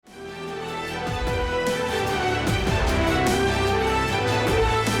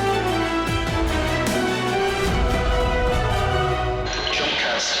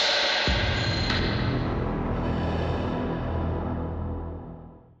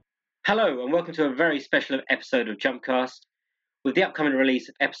Hello, and welcome to a very special episode of Jumpcast. With the upcoming release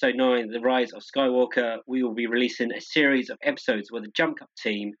of Episode 9, The Rise of Skywalker, we will be releasing a series of episodes where the Jump Cut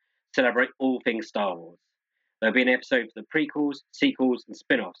team celebrate all things Star Wars. There'll be an episode for the prequels, sequels, and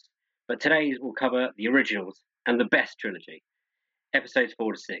spin offs, but today will cover the originals and the best trilogy. Episodes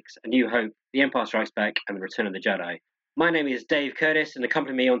 4 to 6, A New Hope, The Empire Strikes Back, and The Return of the Jedi. My name is Dave Curtis, and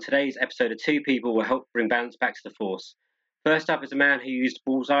accompanying me on today's episode are two people who will help bring balance back to the Force. First up is a man who used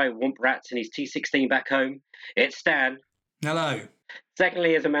Bullseye Womp Rats in his T16 back home. It's Stan. Hello.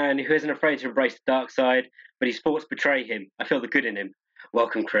 Secondly is a man who isn't afraid to embrace the dark side, but his thoughts betray him. I feel the good in him.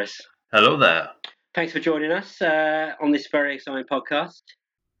 Welcome, Chris. Hello there. Thanks for joining us on this very exciting podcast.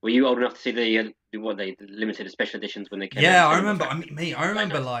 Were you old enough to see the limited special editions when they came out? Yeah, I remember. I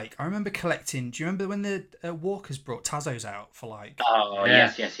remember collecting. Do you remember when the Walkers brought Tazos out for like? Oh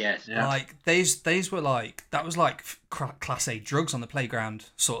Yeah. yes. Yeah. Like these were like that was like class A drugs on the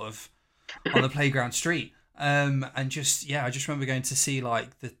playground, sort of on the playground street. And just I just remember going to see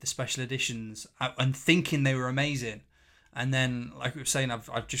like the special editions and thinking they were amazing. And then, like we were saying, I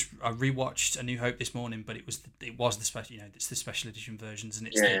rewatched A New Hope this morning, but it was the special, it's the special edition versions, and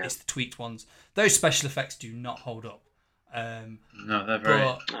it's the tweaked ones. Those special effects do not hold up. No, they're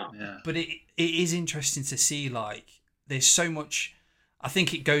very. But it is interesting to see, like, there's so much. I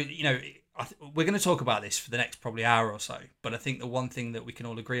think it goes. We're going to talk about this for the next probably hour or so. But I think the one thing that we can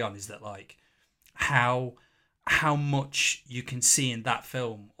all agree on is that, like, how much you can see in that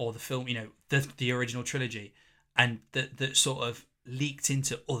film or the film, the original trilogy. And that sort of leaked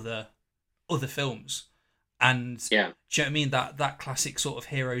into other films, and do you know what I mean? That classic sort of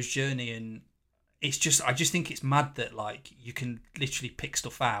hero's journey, and I just think it's mad that like you can literally pick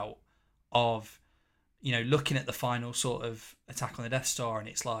stuff out of, looking at the final sort of attack on the Death Star, and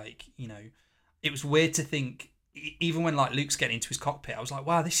it's like it was weird to think even when like Luke's getting into his cockpit, I was like,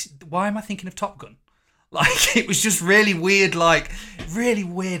 wow, why am I thinking of Top Gun? Like, it was just really weird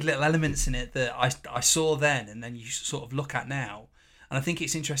little elements in it that I saw then, and then you sort of look at now. And I think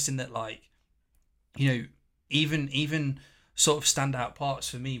it's interesting that, like, even sort of standout parts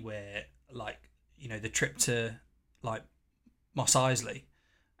for me where, like, the trip to, like, Mos Eisley,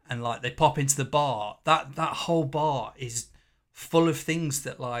 and, like, they pop into the bar. That whole bar is full of things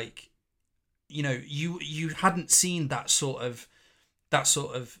that, like, you hadn't seen that sort of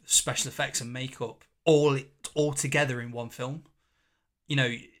special effects and makeup all together in one film.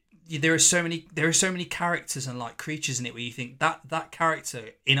 There are so many characters and like creatures in it where you think that character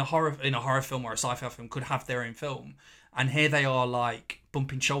in a horror film or a sci-fi film could have their own film, and here they are like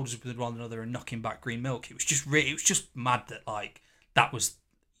bumping shoulders with one another and knocking back green milk. It was just mad that like that was,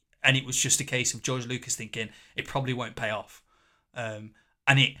 and it was just a case of George Lucas thinking it probably won't pay off, and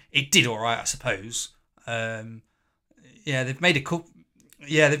it did all right, I suppose. They've made a couple.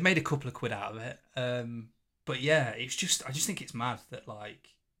 Yeah, they've made a couple of quid out of it. But yeah, I just think it's mad that like,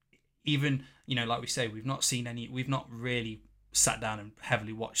 even, like we say, we've not really sat down and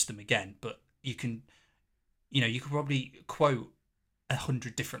heavily watched them again, but you can probably quote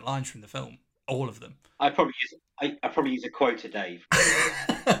 100 different lines from the film, all of them. I probably use a quota, Dave.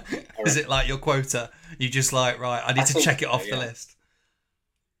 Is it like your quota? You just like, right, I need to check it off the list.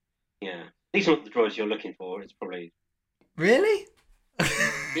 Yeah. These are not the droids you're looking for. It's probably... Really?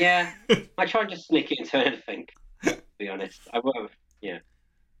 Yeah, I try and just sneak it into anything, to be honest. I will, yeah.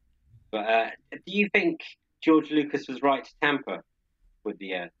 But do you think George Lucas was right to tamper with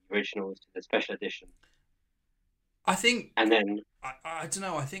the originals, the special edition? I think... And then... I don't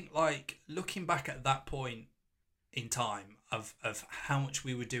know, I think, like, looking back at that point in time of how much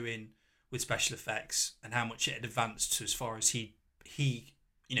we were doing with special effects and how much it had advanced to as far as he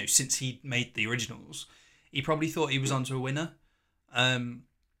since he made the originals, he probably thought he was onto a winner.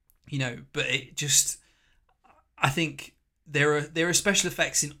 But it just, I think there are special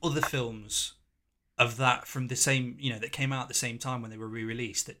effects in other films of that from the same, that came out at the same time when they were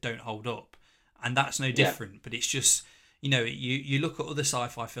re-released that don't hold up, and that's no different. Yeah. But it's just, you look at other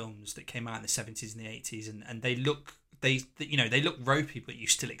sci-fi films that came out in the 70s and the 80s, and they look ropey, but you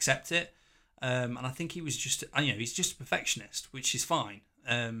still accept it. And I think he was just, he's just a perfectionist, which is fine.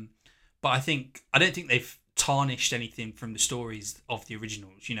 But I don't think they've tarnished anything from the stories of the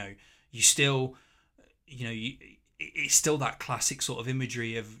originals. You still, it's still that classic sort of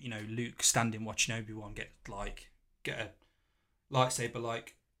imagery of Luke standing watching Obi-Wan get a lightsaber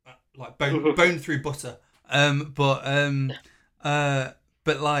like bone through butter. But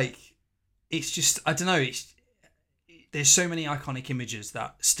like, it's just, I don't know. There's so many iconic images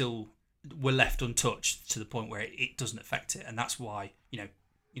that still were left untouched to the point where it doesn't affect it, and that's why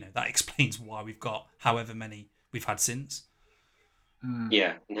that explains why we've got however many we've had since.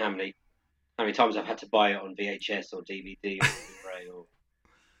 Yeah, and how many times I've had to buy it on VHS or DVD or Blu-ray or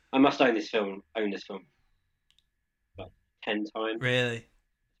I must own this film like 10 times. Really?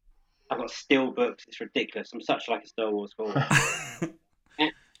 I've got steel books. It's ridiculous. I'm such like a Star Wars fan.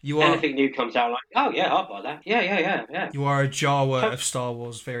 You are. Anything new comes out, like, oh yeah, I'll buy that. Yeah. You are a Jawa of Star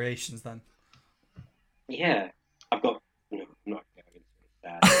Wars variations, then. Yeah, I've got. No, I'm not going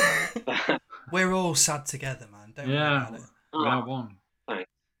into sad. We're all sad together, man. Don't worry about it. We are one. Thanks.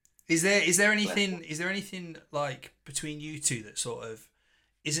 Is there anything like between you two that sort of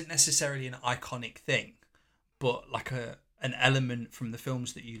isn't necessarily an iconic thing, but like an element from the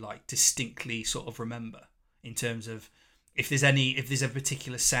films that you like distinctly sort of remember in terms of if there's a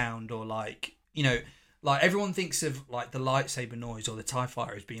particular sound or like, you know, like everyone thinks of like the lightsaber noise or the TIE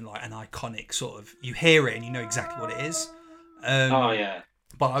fighter as being like an iconic sort of, you hear it and you know exactly what it is. Oh yeah.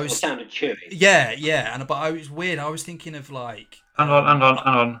 But I was It sounded chewy. Yeah, but I was weird. I was thinking of like. Hang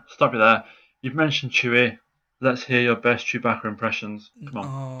on. Stop you there. You've mentioned Chewie. Let's hear your best Chewbacca impressions. Come on.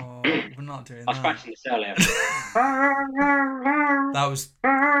 Oh, we're not doing I was that. scratching this earlier. That was.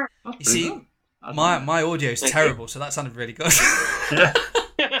 That's You see, good. my audio is terrible, so that sounded really good. Yeah.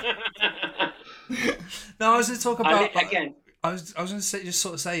 No, I was going to talk about again. I was going to say, just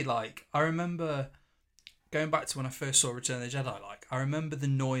sort of say, like, I remember going back to when I first saw Return of the Jedi. Like, I remember the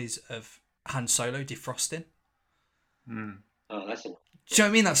noise of Han Solo defrosting. Oh, that's enough. Do you know what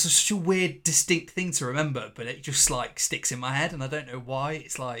I mean? That's such a weird, distinct thing to remember, but it just like sticks in my head, and I don't know why.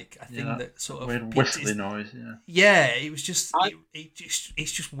 It's like a thing that sort of weird whistly noise. Yeah. Yeah, it was just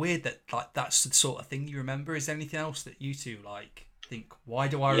it's just weird that like that's the sort of thing you remember. Is there anything else that you two like think? Why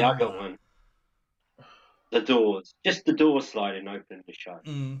do I remember? I got one. The doors, just the doors sliding open and shut.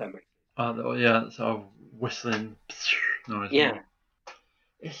 That makes sense. Sort of whistling noise. Yeah.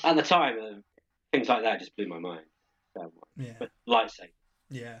 At the time, things like that just blew my mind. Yeah. But lightsaber.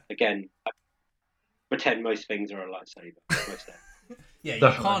 Yeah. Again, I pretend most things are a lightsaber. Most of Yeah,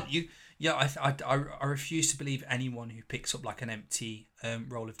 Definitely. you can't. I refuse to believe anyone who picks up like an empty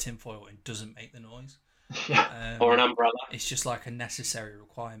roll of tinfoil and doesn't make the noise. Yeah. or an umbrella. It's just like a necessary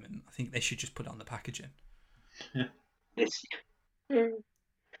requirement. I think they should just put it on the packaging. This.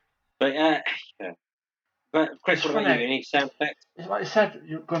 But yeah. But Chris, what about you? Any sound effects? It's like you said,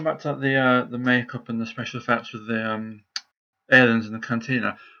 you're going back to the makeup and the special effects with the aliens in the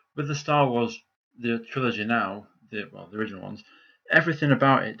cantina. With the Star Wars, the trilogy now, the original ones, everything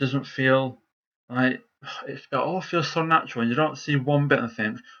about it doesn't feel like it all feels so natural, and you don't see one bit and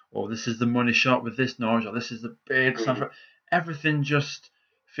think, "Oh, this is the money shot with this noise," or "This is the big soundtrack." Everything just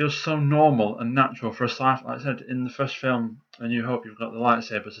feels so normal and natural for a sci-fi. Like I said in the first film, A New Hope, you've got the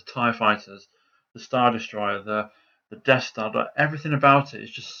lightsabers, the TIE fighters, the Star Destroyer, the Death Star. Everything about it is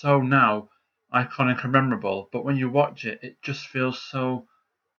just so now iconic and memorable. But when you watch it, it just feels so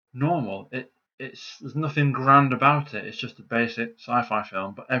normal. There's nothing grand about it. It's just a basic sci-fi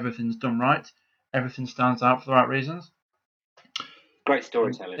film, but everything's done right. Everything stands out for the right reasons. Great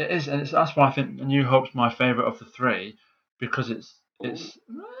storytelling. It is, and that's why I think A New Hope's my favourite of the three, because it's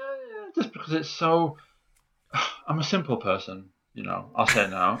just because it's so. I'm a simple person, I'll say it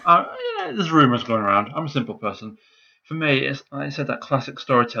now. There's rumours going around. I'm a simple person. For me, it's like I said, that classic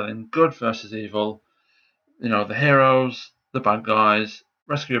storytelling: good versus evil. The heroes, the bad guys,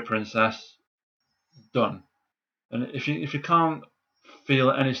 rescue a princess. Done. And if you can't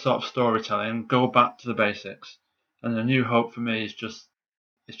feel any sort of storytelling, go back to the basics. And A New Hope for me is just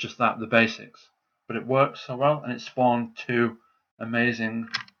that, the basics. But it works so well, and it spawned 2 amazing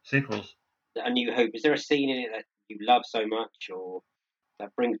sequels. A New Hope. Is there a scene in it that you love so much, or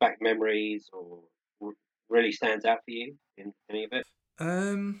that brings back memories, or really stands out for you in any of it?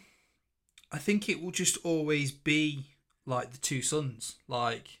 I think it will just always be like the 2 sons.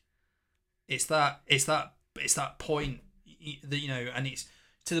 Like it's that point that and it's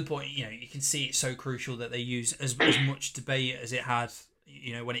to the point you can see it's so crucial that they use as much debate as it had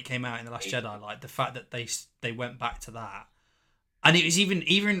when it came out in The Last Jedi. Like the fact that they went back to that. And it was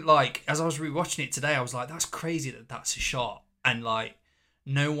even like, as I was rewatching it today, I was like, that's crazy that's a shot. And like,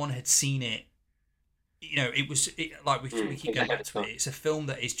 no one had seen it. Like we keep going back to it. It's a film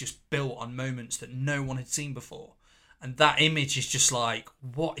that is just built on moments that no one had seen before. And that image is just like,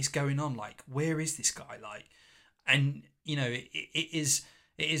 what is going on? Like, where is this guy? Like, and it is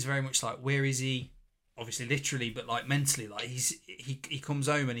very much like, where is he? Obviously, literally, but like mentally, like he comes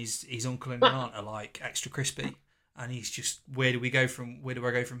home and his uncle and aunt are like extra crispy. And he's just, where do I go from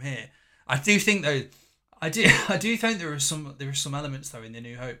here? I do think though, I do think there are some elements though in The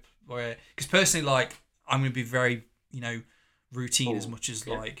New Hope where, because personally, like, I'm going to be very routine as much as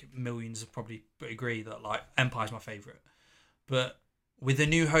like millions have probably agree that like Empire's my favourite, but with A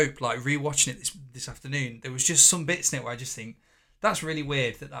New Hope, like rewatching it this afternoon, there was just some bits in it where I just think that's really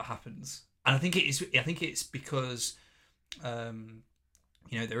weird that happens, and I think it is. I think it's because,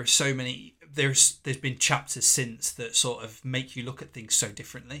 there are so many. There's been chapters since that sort of make you look at things so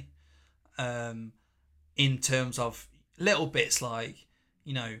differently, in terms of little bits like,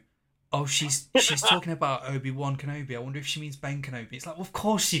 oh, she's talking about Obi-Wan Kenobi. I wonder if she means Ben Kenobi. It's like, well, of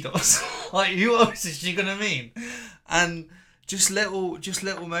course she does. Like, who else is she gonna mean? And just little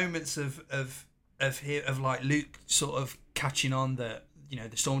moments of like Luke sort of catching on that,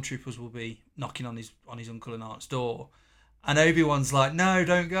 the stormtroopers will be knocking on his uncle and aunt's door, and Obi-Wan's like, no,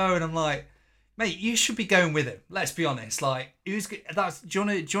 don't go, and I'm like, mate, you should be going with him. Let's be honest. Like, do you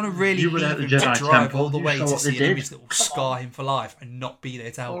want to really leave him to drive all the way to see an image that will scar him for life and not be there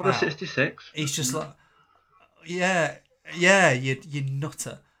to help Order out? 66. He's just like, yeah, you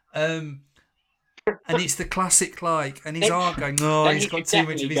nutter. And it's the classic, like, and his aunt going, no, he's got too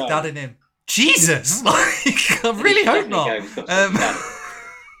much of his dad in him. Jesus, like, I really hope not.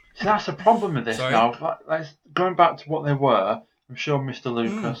 So that's the problem with this now. Like, going back to what they were, I'm sure Mr.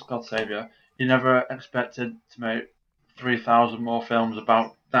 Lucas, God save you, he never expected to make 3,000 more films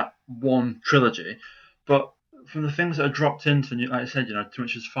about that one trilogy. But from the things that are dropped into, like I said, too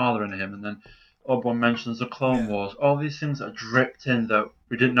much his father in him, and then Obi-Wan mentions the Clone Wars, all these things that are dripped in that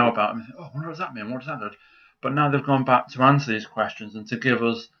we didn't know about. And we think, oh, what does that mean? What does that mean? But now they've gone back to answer these questions and to give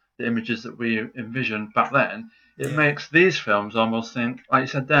us the images that we envisioned back then. It makes these films almost think, like you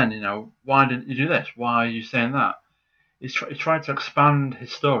said then, why didn't you do this? Why are you saying that? He's tried to expand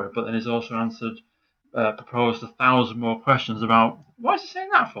his story, but then he's also proposed 1,000 more questions about why is he saying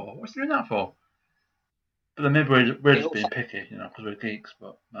that for? What's he doing that for? But then maybe we're just being picky, because we're geeks.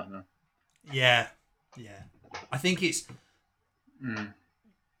 But I don't know. Yeah. I think it's.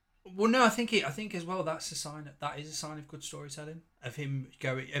 Well, no, I think as well. That is a sign of good storytelling. Of him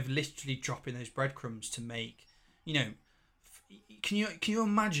literally dropping those breadcrumbs to make, Can you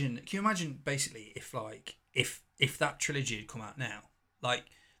imagine basically if that trilogy had come out now, like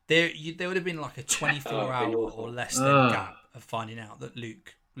there would have been like a 24-hour or less than gap of finding out that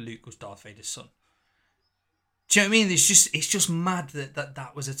Luke was Darth Vader's son. Do you know what I mean? It's just mad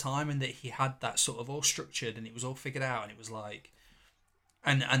that was a time and that he had that sort of all structured and it was all figured out and it was like,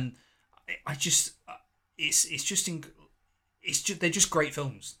 and I just they're just great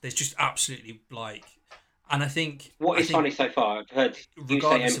films. They're just absolutely like. And I think funny so far, I've heard you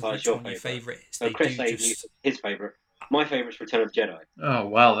say Empire's your favourite. So Chris said his favourite. My favourite's Return of the Jedi. Oh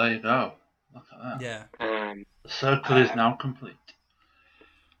well, there you go. Look at that. Yeah. The circle is now complete.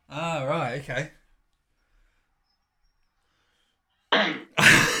 Ah, right, okay.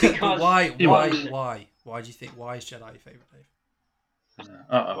 Because why do you think why is Jedi your favourite, Dave?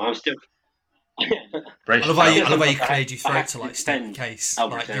 I'm still. I love how you cleared your throat to like state the case,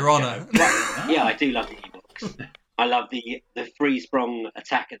 like Your Honour. Yeah, I do love the Ewoks. I love the three-sprong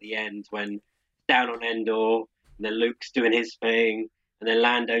attack at the end when down on Endor, and then Luke's doing his thing, and then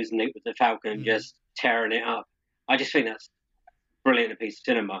Lando's with the Falcon just tearing it up. I just think that's brilliant, a piece of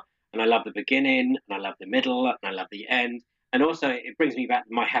cinema. And I love the beginning, and I love the middle, and I love the end. And also, it brings me back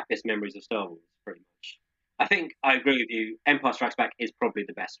to my happiest memories of Star Wars, pretty much. I think I agree with you. Empire Strikes Back is probably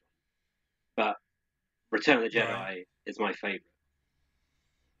the best one. But Return of the Jedi is my favourite.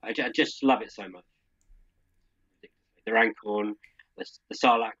 I just love it so much. The Rancor, the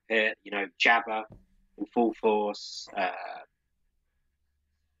Sarlacc pit, Jabba in full force.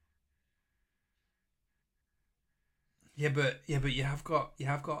 Yeah, but you have got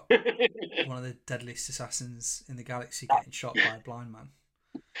one of the deadliest assassins in the galaxy getting shot by a blind man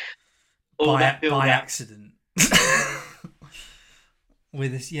by accident.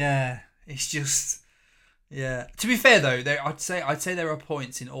 With this, it's just To be fair though, I'd say there are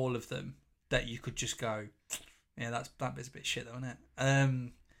points in all of them that you could just go, yeah, that bit's a bit shit though, isn't it?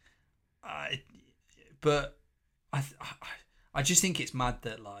 But I just think it's mad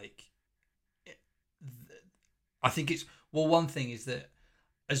that I think it's one thing is that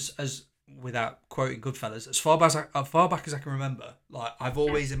as without quoting Goodfellas, as far back as I can remember, I've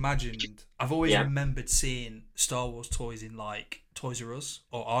always remembered seeing Star Wars toys in Toys R Us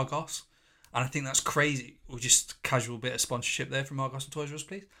or Argos, and I think that's crazy. Or just casual bit of sponsorship there from Argos and Toys R Us,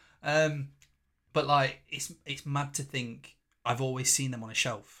 please. But it's mad to think I've always seen them on a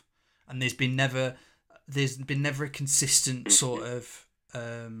shelf, and there's been never a consistent sort of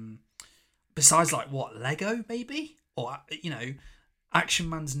besides Lego maybe, or Action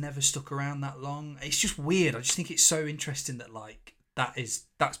Man's never stuck around that long. It's just weird. I just think it's so interesting that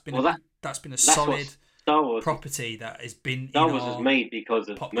that's been a solid Star Wars property that has been. Star Wars was made because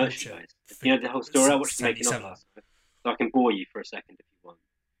of merchandise. The whole story. I watched the making of last night, so I can bore you for a second if you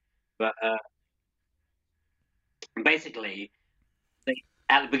But basically,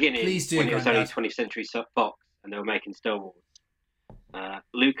 at the beginning, Please do, when it was only Grandad. 20th Century Fox and they were making Star Wars,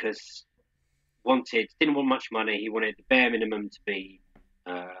 Lucas didn't want much money. He wanted the bare minimum to be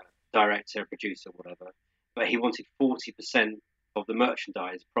director, producer, whatever. But he wanted 40% of the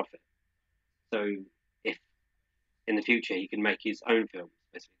merchandise profit. So if in the future he can make his own films,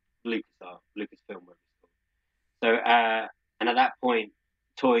 basically Lucasfilm, whatever it's called. So and at that point,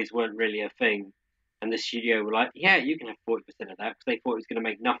 toys weren't really a thing, and the studio were like, "Yeah, you can have 40% of that," because they thought it was going to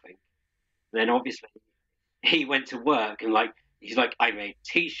make nothing. And then obviously he went to work and he's like, "I made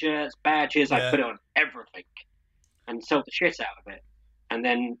T-shirts, badges, I Yeah. put it on everything, and sold the shit out of it."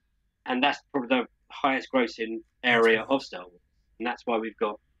 And that's probably the highest grossing area That's of Star Wars, and that's why we've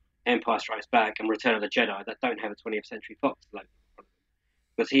got Empire Strikes Back and Return of the Jedi that don't have a 20th Century Fox logo in front of them,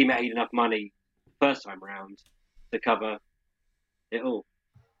 because he made enough money the first time around to cover it all.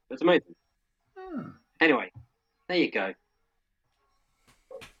 It's amazing. Anyway, there you go.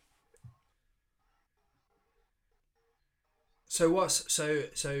 So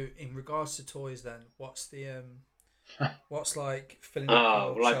in regards to toys then, what's the what's like filling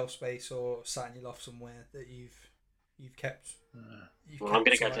up your shelf space or sat in your loft somewhere that you've kept? Well, I'm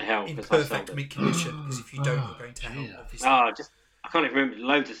going to go to hell in because I sold perfect it. mint condition. Because if you don't, you're going to hell. Obviously. I can't even remember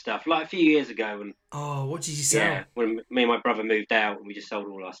loads of stuff. Like a few years ago, when what did you sell? Yeah, when me and my brother moved out, and we just sold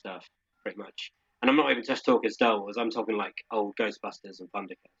all our stuff, pretty much. And I'm not even just talking Star Wars. I'm talking like old Ghostbusters and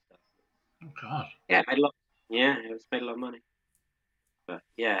Thundercats stuff. Oh God. Yeah, it made a lot. Yeah, it made a lot of money. But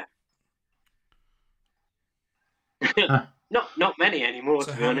yeah, not many anymore,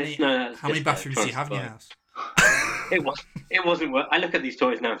 So to be honest. No, how many bathrooms do you have in your house? It wasn't worth. I look at these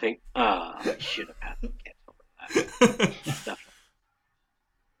toys now and think, I should have had them kept all of that stuff.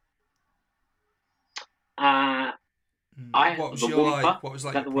 What was the your Wampa, what was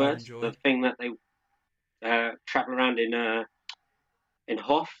like is that your the pride word? and joy? The thing that they travel around in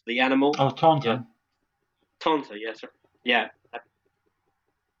Hoth, the animal. Oh, Taunton. Tonto, yes, yeah.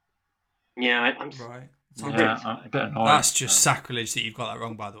 Yeah, I'm right. Yeah, I'm a bit annoyed. That's just sacrilege that you've got that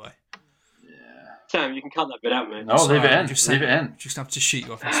wrong, by the way. Yeah. Sam, you can cut that bit out, man. No, leave it in. Leave it in. Just have to shoot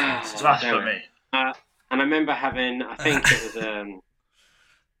you off in space. Blasphemy. And I remember having, I think it was,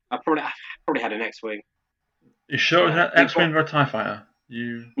 I probably had an X-wing. You sure it was an X-wing or a TIE fighter?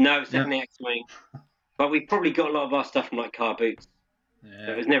 No, it's definitely X-wing. But we probably got a lot of our stuff from like car boots. Yeah.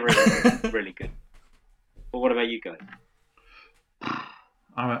 So it was never really good. But what about you guys?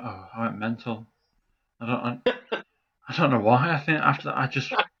 I went mental. I don't know why. I think after that I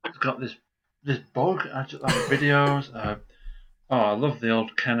just got this bug. I just like videos. I love the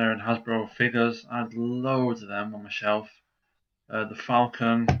old Kenner and Hasbro figures. I had loads of them on my shelf. The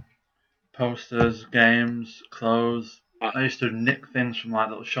Falcon posters, games, clothes. I used to nick things from like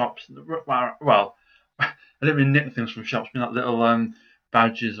little shops. Well, I didn't really nick things from shops. I mean like little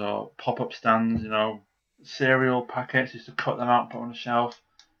badges or pop-up stands. Cereal packets. Used to cut them out, put on a shelf.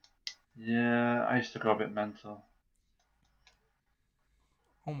 Yeah, I used to go a bit mental.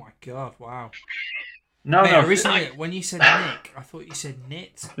 Oh my god! Wow. No, Mate, no. originally, when you said Nick, I thought you said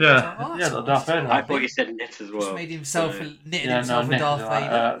knit. Yeah, I was like, yeah, that's Darth Vader. I thought you said knit as well. Just made himself knitted Yeah, himself no, a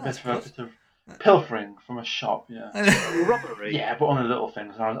Darth Vader. bit of pilfering from a shop. Yeah. Robbery. Yeah, but only little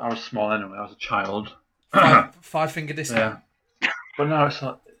things. I was small anyway. I was a child. Five finger discount. Yeah. But now it's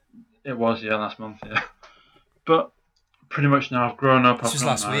like it was last month. Yeah. But pretty much now I've grown up. This was I've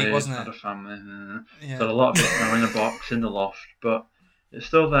got last married, week, wasn't it? had a family. Yeah. So a lot of it now in a box in the loft, but it's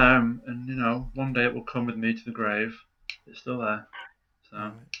still there. And one day it will come with me to the grave. It's still there.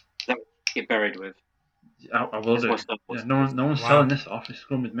 So That get buried with. I will do. Yeah, no one's selling this off. It's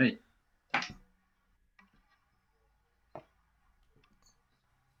going with me.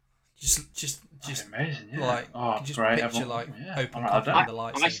 Just amazing, yeah. Like, just great. picture Everyone, open coffin with a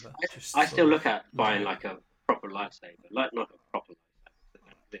lightsaber. I still look at buying like a proper lightsaber, like not a proper lightsaber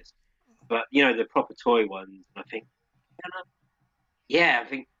like this, but the proper toy ones. And I think, I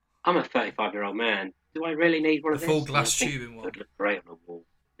think I'm a 35-year-old man. Do I really need one of the this? full glass tubing one. It would look great on a wall.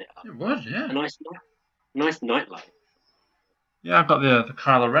 It would, yeah. A nice nightlight. Yeah, I've got the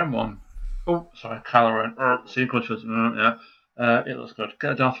Kylo Ren one. Oh, sorry, Kylo Ren. Sequel to yeah. It looks good.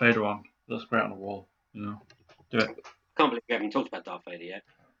 Get a Darth Vader one. It looks great on the wall. Do it. I can't believe we haven't talked about Darth Vader yet.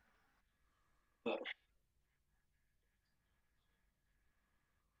 But...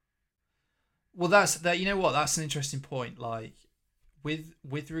 Well, that's that. You know what? That's an interesting point. Like,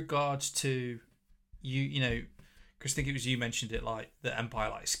 with regards to you, because I think it was you mentioned it. Like, the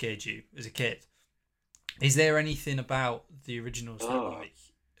Empire scared you as a kid. Is there anything about the originals that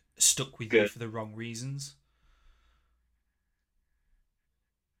stuck with you for the wrong reasons?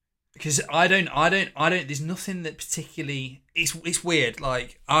 because I don't. There's nothing that particularly. It's weird.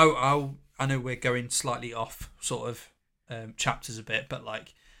 Like I know we're going slightly off sort of chapters a bit, but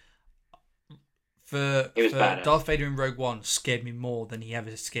like for Darth Vader in Rogue One scared me more than he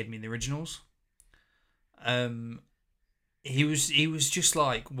ever scared me in the originals. He was just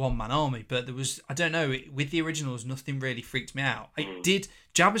like one man army, but there was, I don't know, with the originals nothing really freaked me out. I did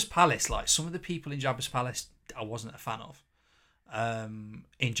Jabba's palace, like some of the people in Jabba's palace I wasn't a fan of.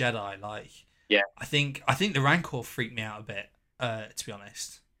 In Jedi, like I think the Rancor freaked me out a bit, to be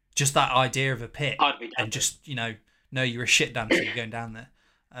honest. Just that idea of a pit and just, no, you're a shit dancer, you're going down there.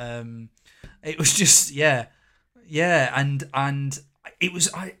 It was just and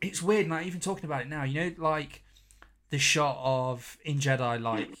it's weird, like even talking about it now, like the shot of in Jedi,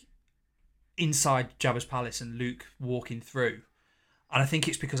 like inside Jabba's palace and Luke walking through, and I think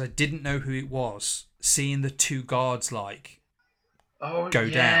it's because I didn't know who it was, seeing the two guards like go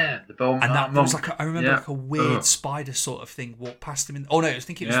down, and that was like I remember like a weird spider sort of thing walk past him. I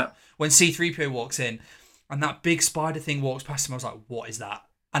think it was when C-3PO walks in, and that big spider thing walks past him. I was like, what is that?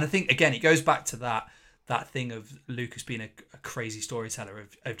 And I think again it goes back to that thing of Lucas being a crazy storyteller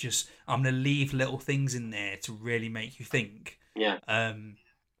of just, I'm going to leave little things in there to really make you think. Yeah. And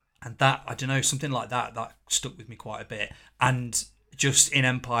that, I don't know, something like that stuck with me quite a bit. And just in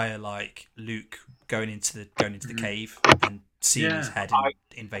Empire, like Luke going into the cave and seeing his head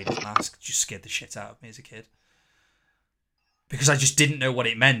in Vader's mask just scared the shit out of me as a kid. Because I just didn't know what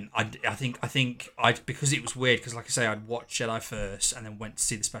it meant. I think because it was weird, because like I say, I'd watched Jedi first and then went to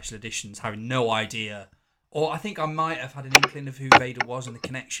see the special editions, having no idea. Or I think I might have had an inkling of who Vader was and the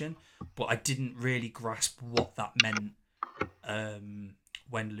connection, but I didn't really grasp what that meant.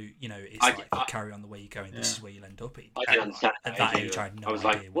 When Luke, it's like, if you carry on the way you're going, this is where you'll end up. I didn't understand at that age, I had no idea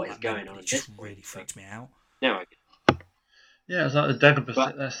like, what is going meant. on. It just really freaked me out. No, yeah, it's like the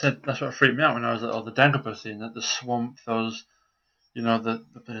Dagobah. That's what freaked me out when I was at the Dagobah scene. That the swamp, those,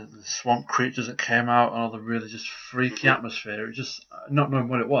 the swamp creatures that came out, and all the really just freaky atmosphere. It just, not knowing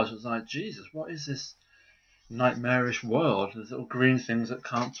what it was like, Jesus, what is this nightmarish world? There's little green things that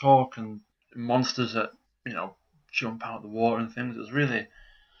can't talk, and monsters that jump out of the water and things. It was really,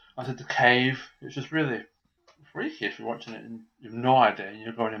 I said the cave. It's just really freaky if you're watching it and you've no idea and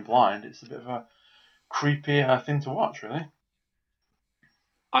you're going in blind. It's a bit of a creepy thing to watch, really.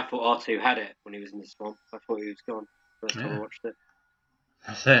 I thought R2 had it when he was in the swamp. I thought he was gone first time I watched it.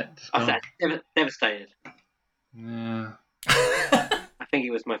 That's it. I was devastated. Yeah. I think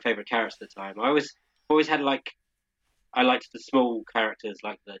it was my favourite character at the time. I always had I liked the small characters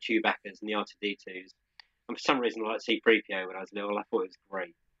like the Chewbaccas and the R2-D2s. And for some reason I liked C-3PO when I was little. I thought it was great.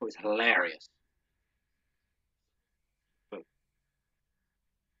 I thought it was hilarious.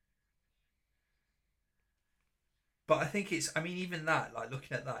 But I think it's, even that, like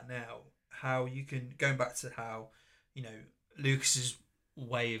looking at that now, how you can, going back to how, Lucas's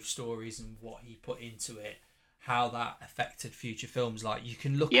way of stories and what he put into it, how that affected future films. Like you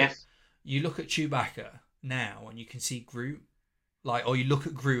can look at Chewbacca now and you can see Groot, or you look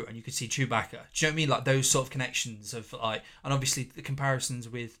at Groot and you can see Chewbacca. Do you know what I mean? Like those sort of connections of and obviously the comparisons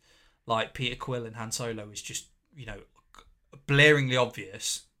with like Peter Quill and Han Solo is just, blaringly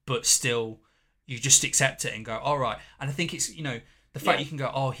obvious, but still you just accept it and go, all right. And I think it's, the fact you can go,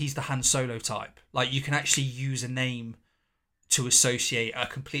 oh, he's the Han Solo type. Like you can actually use a name to associate a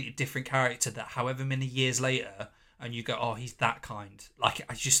completely different character that however many years later, and you go, oh, he's that kind. Like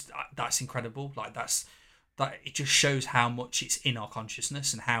that's incredible. Like that it just shows how much it's in our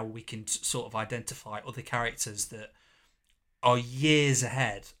consciousness and how we can sort of identify other characters that are years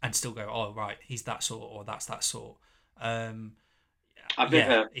ahead and still go, oh right, he's that sort or that's that sort.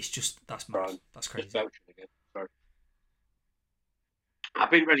 It's just that's mad. That's crazy. I've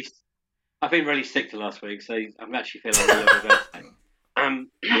been really sick the last week, so I'm actually feeling a little bit better.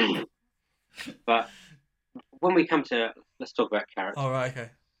 But when we come to, let's talk about characters. All right, okay.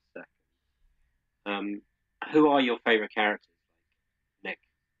 Who are your favourite characters, Nick?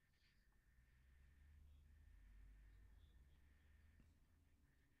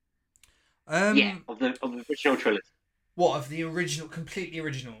 Of the original trilogy. What, of the original, completely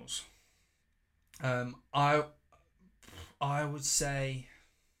originals? I would say,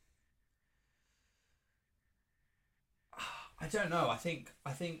 I don't know. I think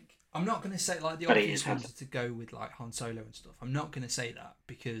I'm not going to say like the obvious ones to go with like Han Solo and stuff. I'm not going to say that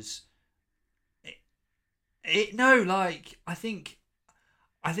because I think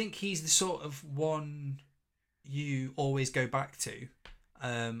he's the sort of one you always go back to,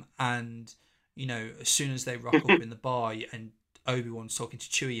 and as soon as they rock up in the bar and Obi-Wan's talking to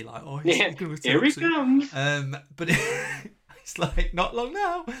Chewie, you're like, oh, he's going to here he comes. But It's like not long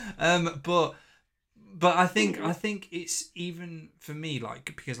now. But I think it's even for me, like,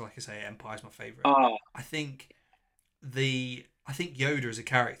 because like I say, Empire's my favorite. Oh, I think Yoda as a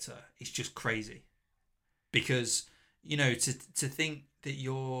character is just crazy, because to think that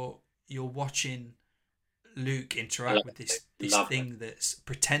you're watching Luke interact with this thing that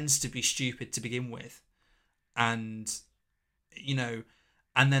pretends to be stupid to begin with, and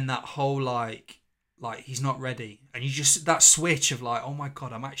and then that whole like he's not ready, and you just that switch of like, oh my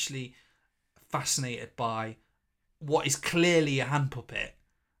god, I'm actually fascinated by what is clearly a hand puppet,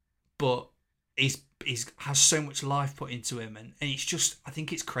 but he's has so much life put into him, and it's just, I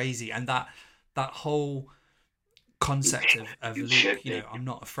think it's crazy, and that whole concept of Luke, I'm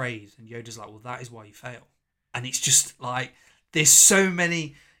not afraid, and Yoda's like, well, that is why you fail, and it's just like there's so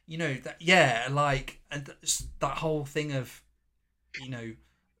many, and that whole thing of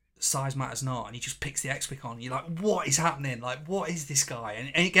size matters not, and he just picks the X-Wing on, and you're like, what is happening? Like, what is this guy?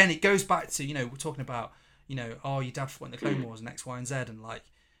 And again, it goes back to we're talking about oh, your dad fought in the Clone Wars and X, Y, and Z, and like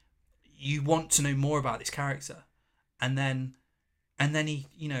you want to know more about this character, and then he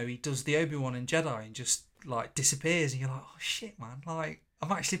he does the Obi-Wan and Jedi and just like disappears, and you're like, oh shit, man, like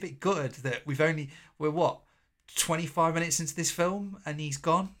I'm actually a bit gutted that we're what 25 minutes into this film and he's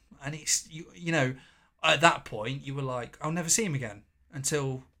gone, and it's at that point you were like, I'll never see him again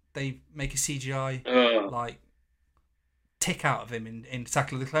until they make a CGI like tick out of him in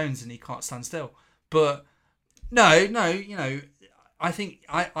Attack of the Clones and he can't stand still. But no, I think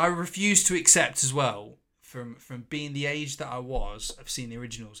I refuse to accept as well, from being the age that I was of seeing the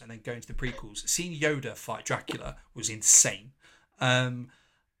originals and then going to the prequels, seeing Yoda fight Dracula was insane. And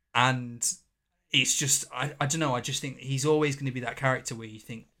it's just I don't know, I just think he's always going to be that character where you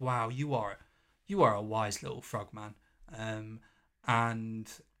think, wow, you are a wise little frog, man.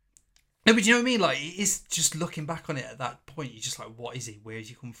 And no, but you know what I mean? Like, it's just looking back on it at that point, you're just like, what is he? Where did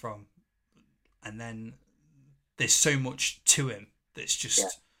he come from? And then there's so much to him that's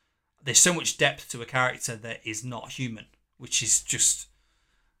just there's so much depth to a character that is not human, which is just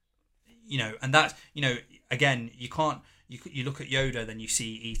and that again, you can't you look at Yoda, then you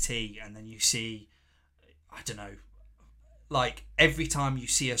see E.T., and then you see, I don't know, like every time you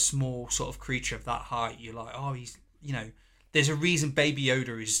see a small sort of creature of that height, you're like, oh, he's there's a reason Baby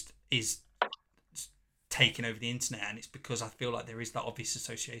Yoda is taking over the internet, and it's because I feel like there is that obvious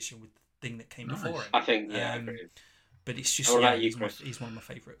association with the thing that came before him. I think, I agree. But it's just, he's one of my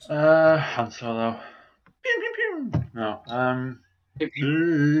favourites. Han Solo. Pew, pew, pew. No.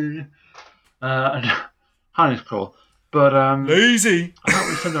 Han is cool. But lazy. I thought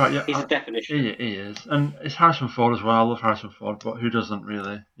we said about He's a definition. He is, and it's Harrison Ford as well. I love Harrison Ford, but who doesn't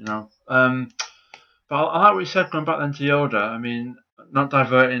really, But I like what you said, going back then to Yoda. I mean, not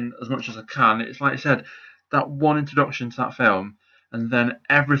diverting as much as I can. It's like you said, that one introduction to that film, and then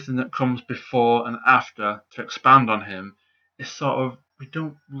everything that comes before and after to expand on him is sort of, we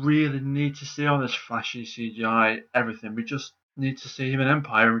don't really need to see all this flashy CGI, everything. We just need to see him in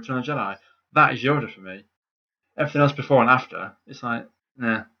Empire and Return of the Jedi. That is Yoda for me. Everything else before and after, it's like,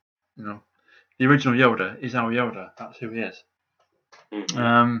 nah, the original Yoda is our Yoda. That's who he is.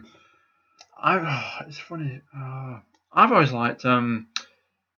 Mm-hmm. It's funny. I've always liked. I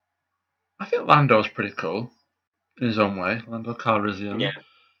think Lando's pretty cool in his own way, Lando Calrissian. Yeah.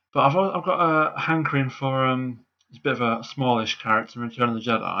 But I've got a hankering for he's a bit of a smallish character in Return of the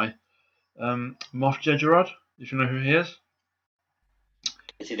Jedi. Moff Jedgerod, if you know who he is.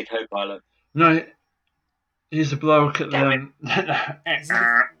 Is he the co-pilot? No, he's a bloke at the.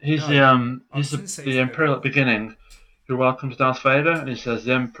 He's the Imperial at the beginning, who welcomes Darth Vader, and he says,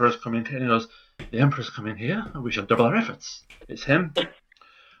 "The Emperor's coming," and he goes, "The Emperor's coming here, and we shall double our efforts." It's him.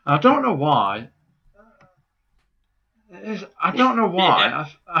 I don't know why. I don't know why. Yeah.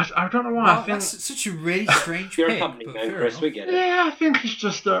 I don't know why. Well, I think that's such a really strange You're pick. a company But man, fair Chris. enough. We get it. Yeah, I think he's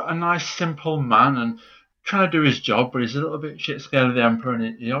just a nice, simple man and trying to do his job, but he's a little bit shit scared of the Emperor,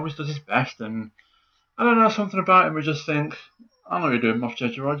 and he always does his best. And I don't know, something about him. We just think, I know what you're doing, Moff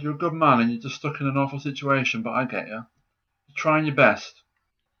Jedgerod. You're a good man, and you're just stuck in an awful situation. But I get you. You're trying your best.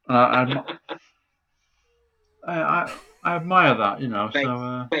 I admire that,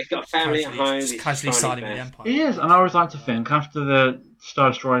 So But he's got a family at home. Just He's casually trying siding his with the best. Empire. he is, and I always like to think after the Star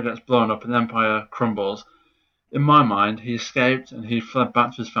Destroyer gets blown up and the Empire crumbles, in my mind, he escaped and he fled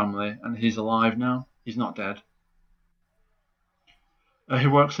back to his family, and he's alive now. He's not dead. He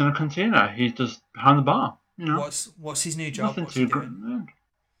works in a cantina. He's just behind the bar. What's his new job? Nothing What's he too doing?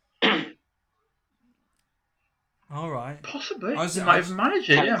 good. All right. Possibly. I was He might even manage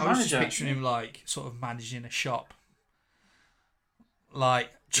it. Yeah, I was just manager. picturing him like sort of managing a shop, like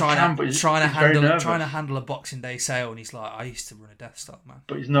trying but to he's very nervous. handle a Boxing Day sale, and he's like, I used to run a Death Star, man.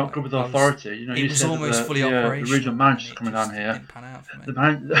 But he's not good with authority. You know, you said almost fully the operational. regional manager's coming down here. Didn't pan out for me. The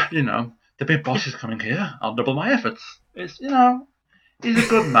man, you know, the big boss is coming here. I'll double my efforts. It's, you know, he's a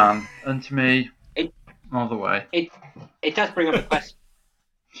good man, and to me, all the way. It does bring up a question.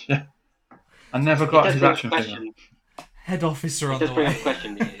 Yeah. I never got his action figure. Head officer on the way. It does bring way. up a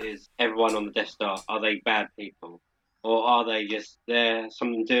question: is everyone on the Death Star, are they bad people, or are they just there,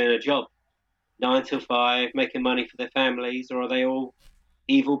 someone doing a job, 9 to 5, making money for their families, or are they all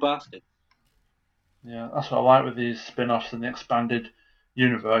evil bastards? Yeah, that's what I like with these spin-offs and the expanded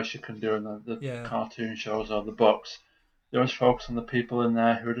universe you can do in the cartoon shows or the books. They always focus on the people in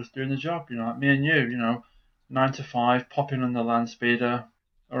there who are just doing the job. You know, like me and you know, 9 to 5, pop in on the land speeder,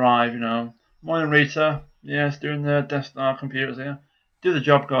 arrive, you know. Morning, Rita. Yes, doing the Death Star computers here. Do the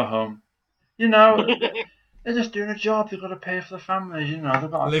job, go home. You know, they're just doing a job. They've got to pay for the families. You know, they've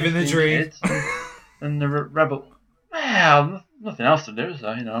got like living the 15 dream. kids and the rebel. Well, nothing else to do, is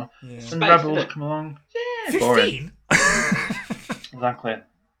there? You know, Yeah. and Space, rebels come along. Yeah, 15? boring. Exactly.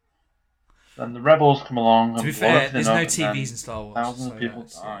 Then the rebels come along. To be and fair, blow there's everything no up, and TVs then in Star Wars. thousands so of people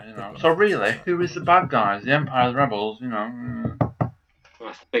yeah, die. You know. good So luck. really, who is the bad guys? The Empire, the rebels? You know. Well,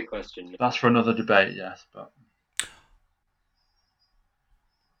 that's a big question. That's for another debate, yes, but.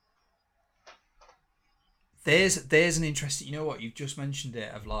 There's an interesting. You know what? You've just mentioned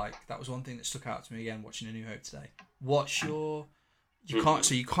it. Of like that was one thing that stuck out to me again watching A New Hope today. What's your you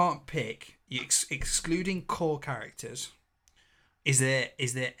can't pick excluding core characters. Is there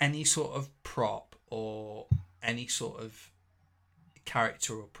any sort of prop or any sort of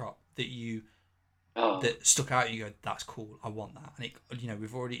character or prop that that stuck out? You go, that's cool. I want that. And it, you know,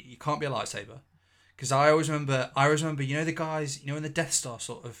 you can't be a lightsaber, because I always remember. You know the guys. You know when the Death Star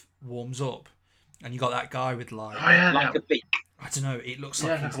sort of warms up. And you got that guy with like a beak. I don't know. It looks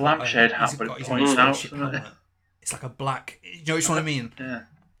like he's a lampshade hat, but it points out. Helmet. It's like a black. You know which one I mean?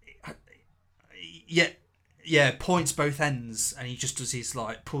 Yeah. Yeah. Points both ends, and he just does his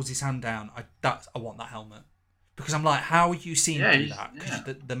like pulls his hand down. I want that helmet, because I'm like, how are you seeing through that?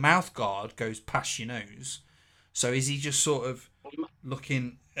 Because the mouth guard goes past your nose, so is he just sort of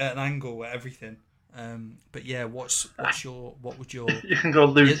looking at an angle at everything? But yeah, what would your you can go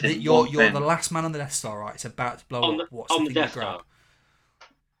looting. You're the last man on the Death Star, right? It's about to blow up. What's the thing you grab?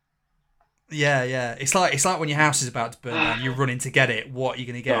 Yeah. It's like when your house is about to burn down, you're running to get it. What are you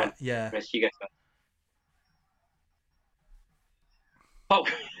gonna get? Yeah. Chris, you go first. Oh,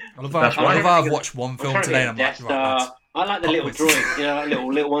 I love how I've watched one film today and I'm like, right, I like the little droids, you know,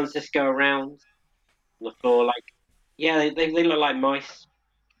 like little ones just go around on the floor, like they look like mice.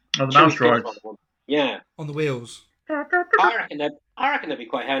 Oh, the mouse droids. Yeah. On the wheels. I reckon they'd be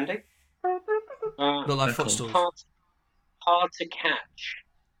quite handy. Look like footstools. Hard to catch.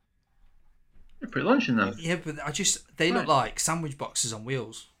 You put lunch in them. Yeah, but they look like sandwich boxes on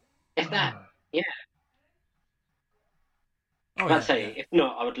wheels. Is that? Yeah. Oh, I'd say, if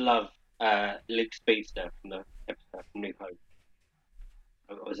not, I would love Luke Speedster from the episode from New Hope.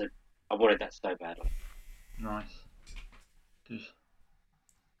 I wanted that so badly. Nice.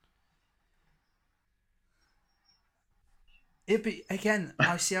 It'd be again.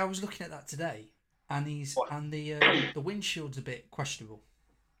 I was looking at that today, and the windshield's a bit questionable.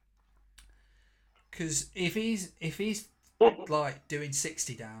 Because if he's like doing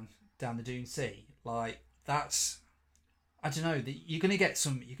 60 down the Dune Sea, like that's, I don't know. You're gonna get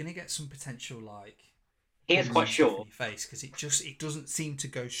some potential like. He is quite short. In your face, because it doesn't seem to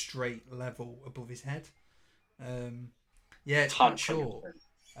go straight level above his head. It's quite short.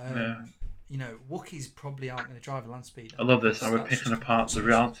 You know, Wookiees probably aren't going to drive a land speeder. I love this. We're picking apart the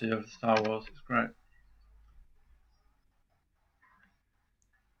reality of Star Wars. It's great.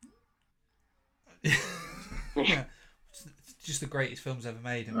 Yeah, it's just the greatest films ever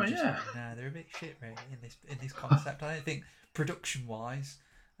made, and they're a bit shit really in this concept. I don't think production wise,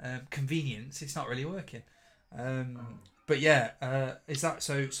 convenience, it's not really working. But yeah, is that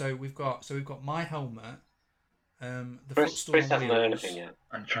so? So we've got my helmet. The footstool on wheels,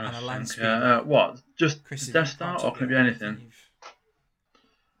 I'm trying and to a land think. speeder. What? Just Death Star, or can it be anything?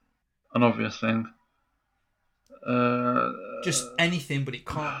 An obvious thing. Just anything, but it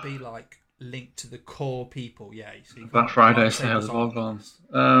can't be like linked to the core people. Yeah. So Black Friday sales have all gone.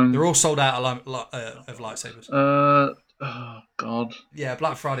 They're all sold out of lightsabers. Oh God. Yeah,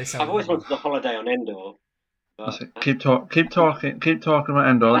 Black Friday sales. I've always wanted the holiday on Endor. Keep talking about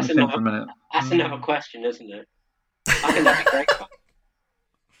Endor. Let me think for a minute. That's another question, isn't it? I think that'd be great fun.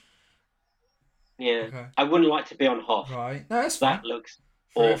 Yeah, okay. I wouldn't like to be on Hoth. Right, no, that's fine. That looks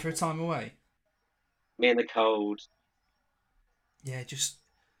for a time away. Me in the cold. Yeah, just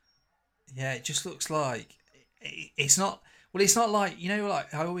Yeah, it just looks like it's not. Well, it's not like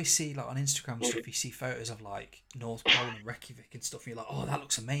like I always see like on Instagram and stuff. You see photos of like North Pole and Reykjavik and stuff. And you're like, oh, that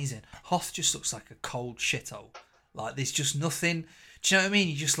looks amazing. Hoth just looks like a cold shithole. Like there's just nothing. Do you know what I mean?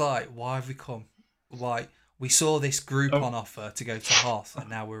 You're just like, why have we come? Like we saw this group on offer to go to Hoth, and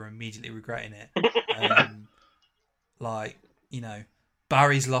now we're immediately regretting it. Like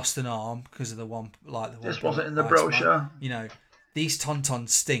Barry's lost an arm because of the one. This wasn't in the brochure. These tauntauns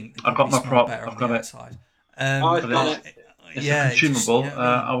stink. They I've got probably my smell prop. better I've on got the it. outside. It's Yeah, a consumable. just, you know what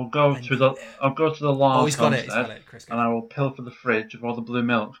I mean? I will go And to the. I'll go to the large he's got it. He's got homestead, it, Chris. and I will pilfer the fridge of all the blue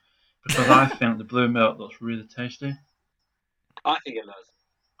milk because I think the blue milk looks really tasty. I think it does.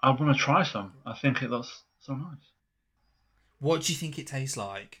 I'm gonna try some. I think it looks so nice. What do you think it tastes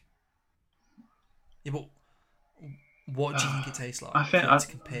like? Yeah, but what do you think it tastes like? I think to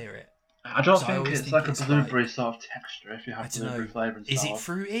compare it. I don't 'Cause I think always it's think like a it's blueberry sort of texture. If you I have don't blueberry know. flavour and Is stuff. it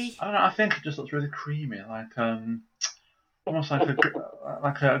fruity? I don't know. I think it just looks really creamy, like almost like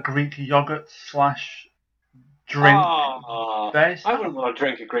a Greek yogurt / drink base. I wouldn't want to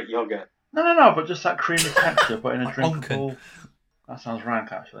drink a Greek yogurt. No, but just that creamy texture, but in a Like drinkable. That sounds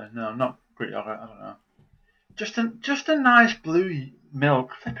rank, actually. No, not Greek yogurt. I don't know. Just a nice blue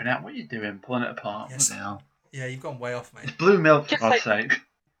milk. Flipping out. What are you doing? Pulling it apart? Yes. What the hell? Yeah, you've gone way off, It's mate. blue milk, for God's sake.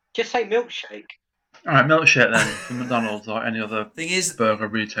 Just say milkshake. All right, milkshake then from McDonald's or any other Thing is, burger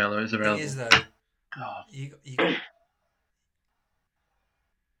retailer is available. thing is though, God. you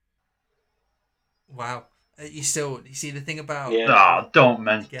wow. You see the thing about Yeah. Don't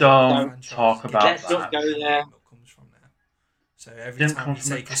talk about Let's that. not go there. Comes from now. So every Didn't time come you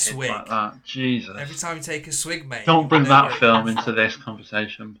from take a kids swig, like that. Jesus. every time you take a swig, mate. Don't bring you know where that it film comes into from. this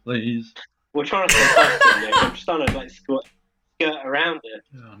conversation, please. We're trying to stay positive, Nick. I'm just trying to skirt around it.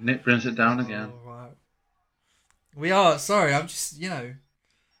 Oh, Nick brings it down again. Oh, right. We are sorry. I'm just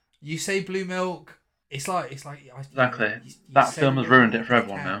you say blue milk. It's like Exactly. You That say film blue has ruined milk, it for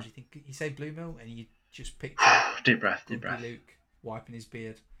everyone you now. think you say blue milk and you just picture Deep breath. Grumpy Luke wiping his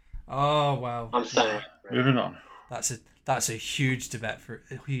beard. Oh wow. I'm saying. Moving on. That's a huge debate for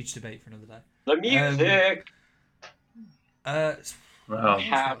another day. The music. Well, What else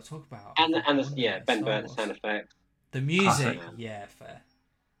do I want to talk about? and Star Ben Burtt, the Wars. sound effects. The music, Classic. yeah, fair.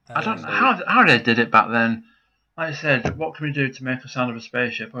 I don't know how they did it back then. Like I said, what can we do to make a sound of a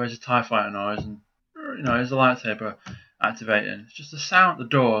spaceship? Or is a TIE fighter noise, and is a lightsaber activating? It's just the sound, the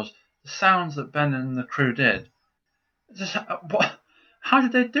doors, the sounds that Ben and the crew did. Just what? How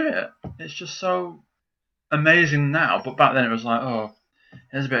did they do it? It's just so amazing now. But back then it was like, oh,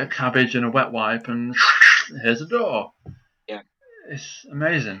 here's a bit of cabbage and a wet wipe, and here's a door. Yeah, it's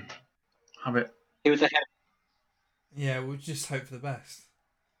amazing. How it. He was ahead. Yeah, we'll just hope for the best.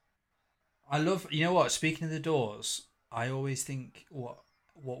 I love, what? Speaking of the doors, I always think what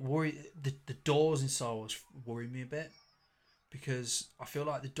the doors in Star Wars worry me a bit, because I feel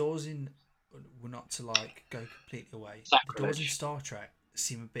like the doors were not to like go completely away. Sacrilege. The doors in Star Trek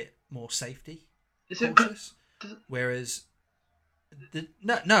seem a bit more safety Is it? cautious, whereas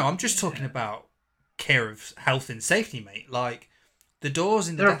no, I'm just talking about care of health and safety, mate. Like the doors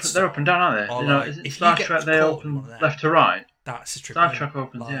in the Death Star they're up and down, aren't they? are Is like, it if Star you get Trek they caught in open one of them, left to right? that's a trip. Star Trek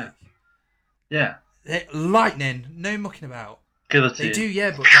opens, yeah. Lightning, no mucking about. Guillotine. They do, yeah,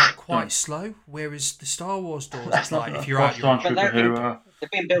 but like quite slow. Whereas the Star Wars doors, That's it's like not if you're out, you're out. But they've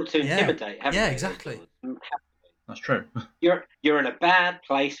been built to intimidate, haven't Yeah, they? exactly. That's true. You're in a bad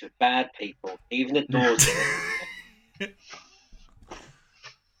place with bad people. Even the doors.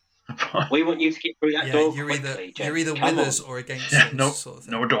 We want you to get through that Yeah, door you're quickly, either with Come us on. or against Yeah, us, sort of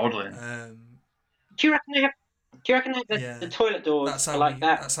thing. no dawdling. Do you reckon the toilet doors That's are how like we-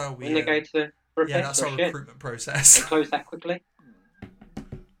 that that's how we, when they go to replace Yeah, that's or our shit? recruitment They process. close that quickly.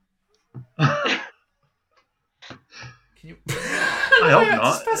 Can you? I hope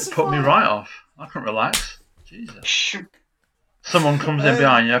not. It put me right off. I can't relax. Jesus. Shh. Someone comes in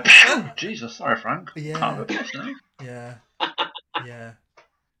behind you. Jesus, sorry, Frank. Yeah. Can't have a piss now. Yeah, yeah.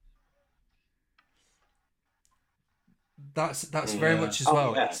 That's very Yeah. much as Oh,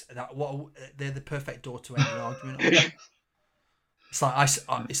 well. yeah. They're the perfect door to end an argument on. It's like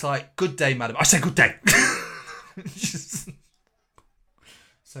it's like good day, madam. I say good day.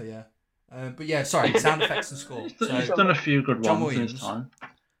 So yeah, but yeah, sorry. Sound effects and score. He's So done a few good John ones in Williams. his time.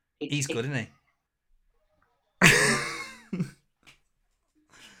 he's good, isn't he?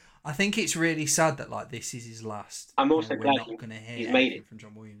 I think it's really sad that like this is his last. I'm also we're glad not going to hear he's made anything it. from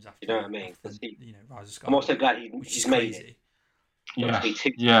John Williams after. You know what I mean? after, 'Cause he- Rise of Skywalker. I'm also glad which he's is made crazy. it. Not to be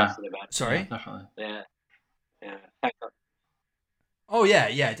too Yeah. sensitive about it. Sorry. Yeah, definitely. Yeah. Thank God. Oh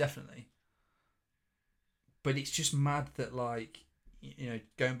yeah, definitely. But it's just mad that like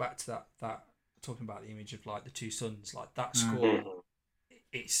going back to that talking about the image of like the two suns, like that Mm. score,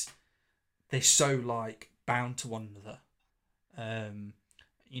 it's they're so like bound to one another.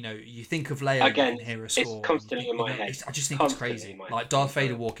 You think of Leia, Again, you can hear a it's score. And constantly in my head. I just think it's Constantly crazy. in my Like head. Darth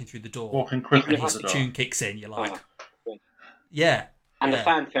Vader walking through the door, Walking Even quickly if through and the his door. tune kicks in. You're like, Oh, yeah, and the yeah.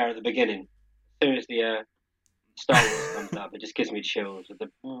 fanfare at the beginning, as soon as the Star Wars comes up, it just gives me chills. With the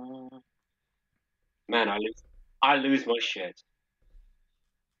man, I lose my shit.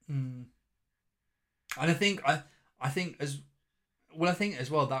 Mm. And I think as well. I think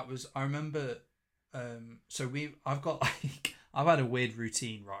as well that was. I remember. I've got like I've had a weird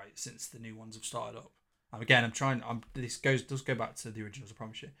routine right since the new ones have started up. And again, this does go back to the originals. I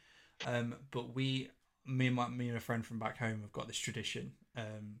promise you. But me and a friend from back home have got this tradition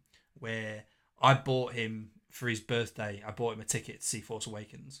where I bought him for his birthday. I bought him a ticket to see Force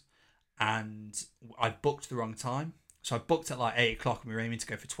Awakens, and I booked the wrong time. So I booked at like 8 o'clock, and we were aiming to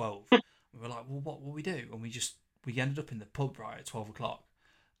go for 12. We were like, well, what will we do? And we ended up in the pub right at 12 o'clock,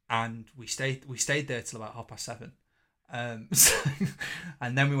 and we stayed there till about 7:30.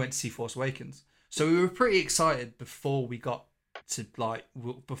 And then we went to see Force Awakens. So we were pretty excited before we got to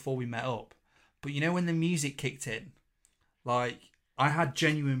before we met up. But when the music kicked in, like I had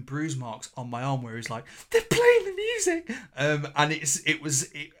genuine bruise marks on my arm where it was like they're playing the music. And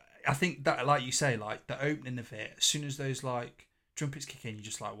I think that, like you say, like the opening of it, as soon as those like trumpets kick in, you're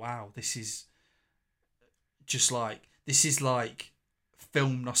just like, wow, this is like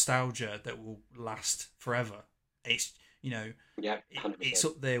film nostalgia that will last forever. It's Yeah, 100%. it's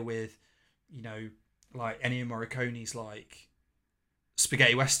up there with like Ennio Morricone's like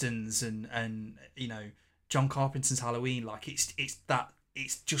spaghetti westerns and John Carpenter's Halloween. Like it's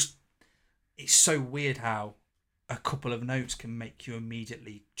so weird how a couple of notes can make you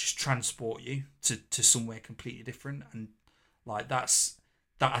immediately just transport you to somewhere completely different, and like I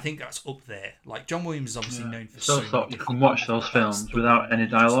think that's up there. Like John Williams is obviously known for so many You can watch those films without any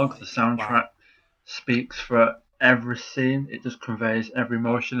dialogue. The soundtrack speaks for every scene. It just conveys every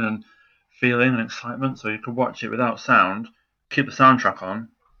emotion and feeling and excitement. So you can watch it without sound, keep the soundtrack on,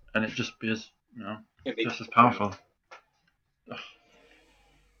 and it just be just as powerful.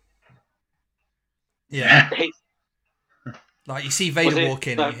 Yeah. Like you see Vader walk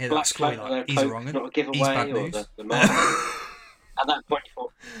in and you hear that score, you're like, he's wrong. Not a giveaway, he's bad or news. The at that point, you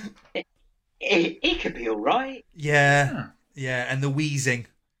thought it could be all right. Yeah, and the wheezing.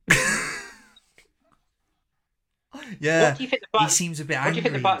 Yeah, what do you think the buttons, he seems a bit What angry. do you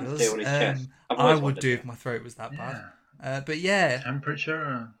think the buttons do on his chest? I would do if my throat was that bad. But yeah,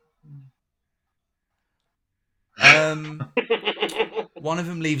 temperature. One of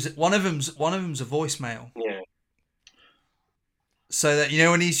them leaves. One of them's a voicemail. Yeah. So that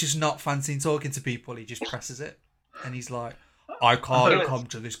when he's just not fancying talking to people, he just presses it, and he's like, "I can't come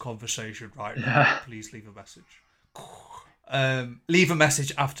to this conversation right now. Please leave a message." Leave a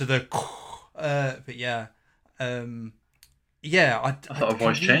message after the. But yeah, I thought a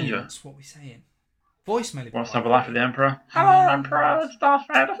voice changer. What we saying? Voicemail. Wants to have a laugh at the Emperor. Hello, Emperor. It's Darth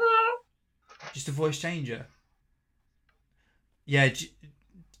Vader. Just a voice changer. Yeah.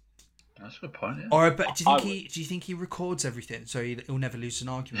 That's a good point. Yeah. Or do you think he records everything so he'll never lose an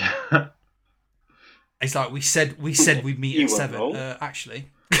argument? It's like we said we'd meet at 7.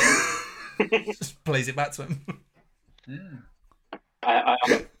 Actually, just plays it back to him. Yeah.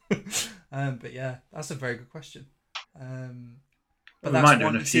 But yeah, that's a very good question. But we might do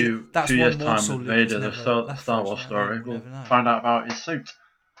in a few years' time with Vader, the Star Wars story. We'll find out about his suit.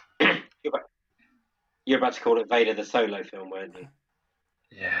 You're about to call it Vader the Solo film, weren't you?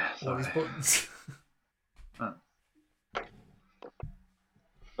 Yeah. All his buttons.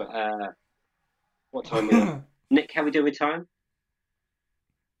 But what time we on? Nick, how we doing with time?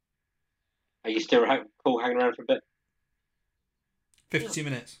 Are you still cool hanging around for a bit? 52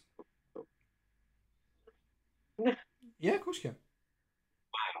 minutes. Yeah, of course you can.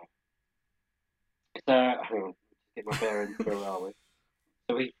 Wow. Hang on. Get my bearings. Where are we?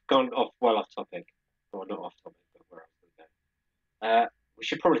 So we've gone off topic. Or not off topic, but where else we go? We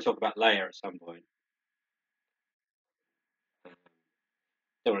should probably talk about Leia at some point.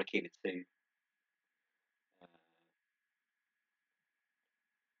 Don't want to keep it too.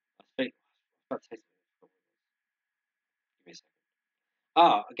 I think. Give me a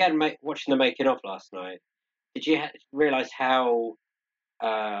second. Again, watching the making of last night. Did you realise how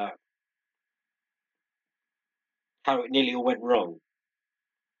it nearly all went wrong?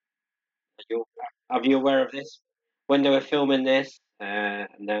 Are you aware of this? When they were filming this, and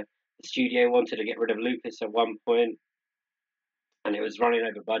the studio wanted to get rid of Lucas at one point, and it was running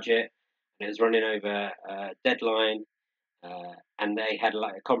over budget, and it was running over deadline, and they had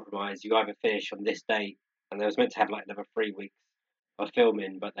like a compromise. You either finish on this date, and they was meant to have like another 3 weeks of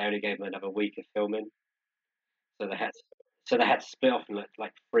filming, but they only gave them another week of filming, so they had to split off in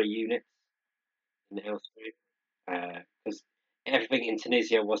like 3 units in the Elstree, because everything in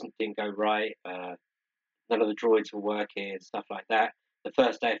Tunisia didn't go right. None of the droids were working and stuff like that. The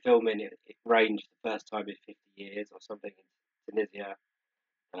first day of filming, it rained the first time in 50 years or something in Tunisia.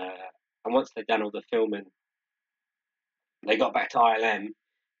 And once they'd done all the filming, they got back to ILM,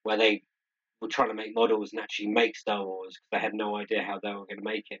 where they were trying to make models and actually make Star Wars because they had no idea how they were going to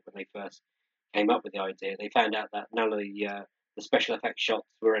make it when they first came up with the idea. They found out that none of the special effects shots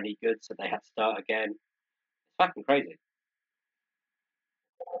were any good, so they had to start again. It's fucking crazy.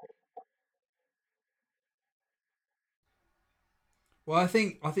 Well, I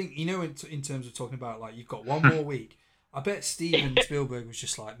think in terms of talking about like you've got one more week. I bet Steven Spielberg was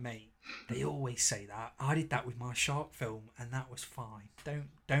just like, mate. They always say that. I did that with my shark film, and that was fine.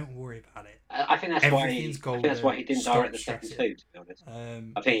 Don't worry about it. I think that's why. I think that's why he didn't direct the second two. To be honest,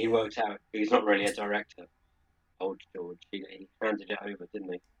 I think he worked out he's not really a director. Old George, he handed it over,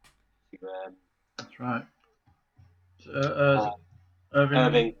 didn't he? To, That's right.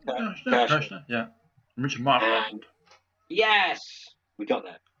 Irving Kershner, yeah. Richard Marquand. Yes, we got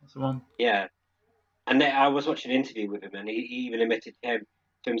that. That's the one. Yeah, and I was watching an interview with him, and he even admitted to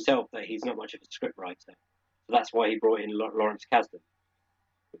himself that he's not much of a script writer. So that's why he brought in Lawrence Kasdan,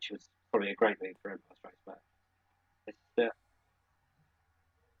 which was probably a great move for Empire Strikes Back.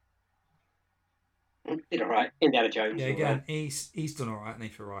 Did all right. Indiana Jones. Yeah, again, he's done all right, and he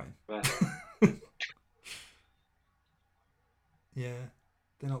for writing. But, yeah,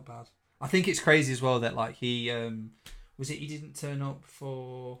 they're not bad. I think it's crazy as well that like he he didn't turn up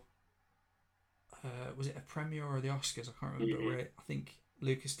for was it a premiere or the Oscars? I can't remember. Where I think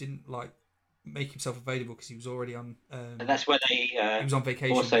Lucas didn't like make himself available because he was already on. And that's where they. He was on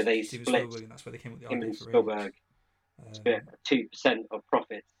vacation. Also, they Steven split. Spielberg, and that's where they came with the him idea and for Spielberg split 2% of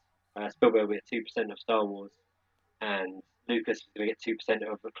profits. Spielberg will get 2% of Star Wars, and Lucas was going to get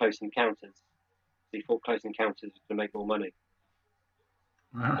 2% of the Close Encounters. So he thought Close Encounters was going to make more money.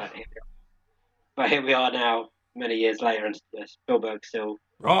 But here we are now, many years later, and Spielberg still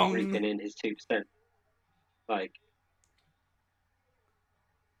reaping in his 2%. Like,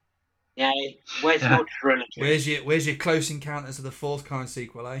 yeah, where's your trilogy? Where's your Close Encounters of the Fourth Kind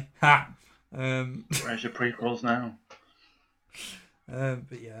sequel, eh? Ha! Where's your prequels now?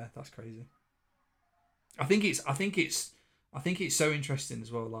 But yeah, that's crazy. I think it's so interesting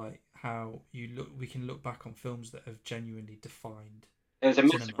as well, like how we can look back on films that have genuinely defined. There was a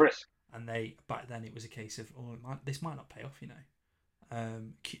massive risk, and back then it was a case of this might not pay off,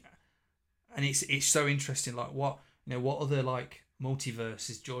 and it's so interesting, like what other like multiverse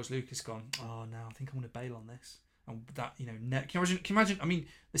is George Lucas gone? Oh no, I think I'm going to bail on this, and that can you imagine? I mean,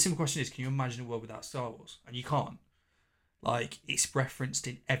 the simple question is, can you imagine a world without Star Wars? And you can't. Like, it's referenced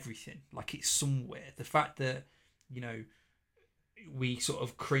in everything. Like, it's somewhere. The fact that, we sort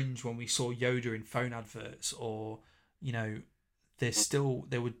of cringe when we saw Yoda in phone adverts, or, there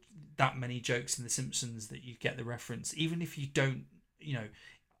were that many jokes in The Simpsons that you get the reference. Even if you don't,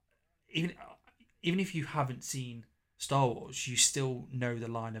 even if you haven't seen Star Wars, you still know the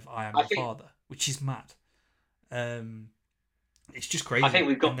line of "I am your father," which is mad. It's just crazy. I think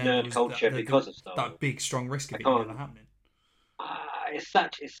we've got nerd culture because of Star Wars. That big, strong risk of it never happening. It's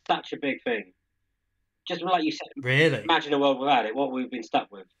such a big thing. Just like you said, really. Imagine a world without it. What we've been stuck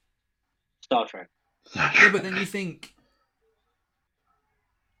with, Star Trek. Yeah, but then you think.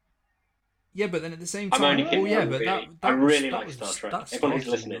 Yeah, but then at the same time, I'm only kidding. Well, yeah, but really. I really like Star Trek. Everyone who's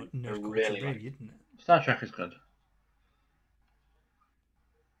listening, I really like it. Isn't it? Star Trek is good.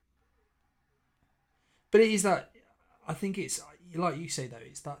 But it is that. I think it's like you say though.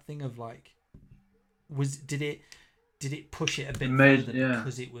 It's that thing of like, did it push it a bit further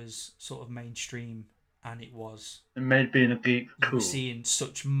because it was sort of mainstream and it made being a geek cool. Seeing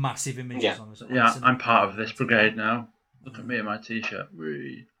such massive images on us. Yeah, I'm part of this brigade now. Look at me and my t-shirt.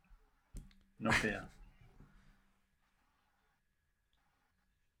 No fear.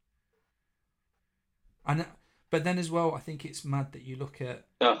 But then as well, I think it's mad that you look at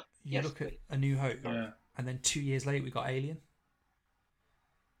look at A New Hope, and then 2 years later we got Alien.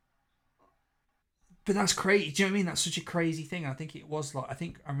 But that's crazy. Do you know what I mean? That's such a crazy thing. I think it was like, I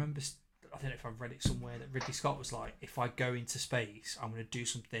remember, I don't know if I've read it somewhere, that Ridley Scott was like, if I go into space, I'm going to do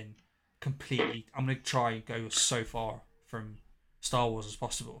something completely, I'm going to try and go so far from Star Wars as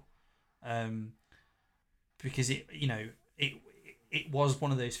possible. Because it was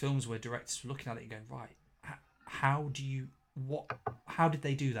one of those films where directors were looking at it and going, right, how did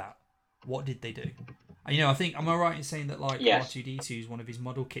they do that? what did they do? And, I think, am I right in saying that like Yes. R2D2's one of his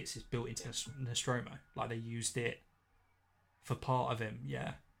model kits is built into Nostromo? Like they used it for part of him,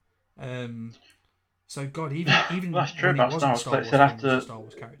 yeah. So God, even Well, that's true when it about Star wasn't a Wars. Star Like I Wars said, film, it was a after Star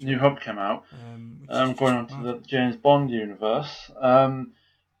Wars character. New Hope came out, Which is going just on to mad. the James Bond universe, after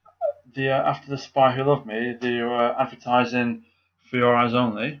The Spy Who Loved Me, they were advertising For Your Eyes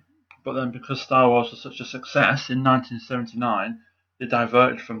Only, but then because Star Wars was such a success in 1979, they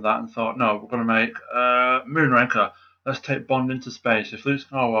diverted from that and thought, no, we're going to make Moonraker. Let's take Bond into space. If Luke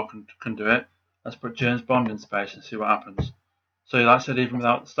Skywalker can do it, let's put James Bond in space and see what happens. So, like I said, even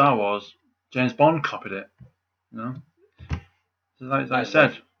without Star Wars, James Bond copied it. You know, so like I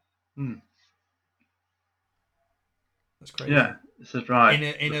said, That's crazy. yeah, this is right.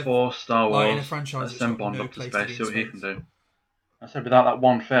 In Before Star like in a Wars, franchise let's that's send got Bond no up to place to be space, in see what he space. can do. I said without that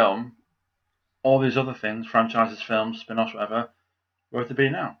one film, all these other things, franchises, films, spin-offs, whatever, where would they be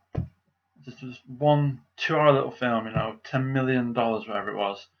now? Just one 2-hour little film, $10 million, whatever it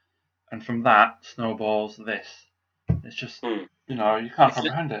was, and from that snowballs this. It's just, you can't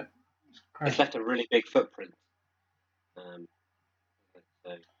comprehend it. It's crazy. It's left a really big footprint. So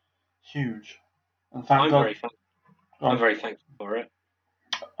Huge. And thank I'm God. very thankful for it.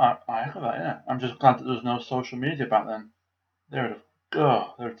 I echo that, yeah. I'm just glad that there was no social media back then. They would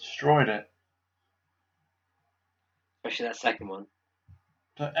have destroyed it. Especially that second one.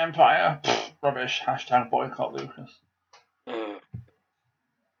 The Empire, rubbish. # boycott Lucas. I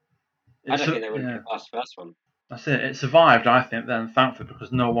don't think they would have get past the first one. That's it. It survived, I think, then, thankfully,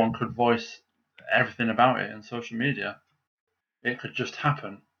 because no one could voice everything about it in social media. It could just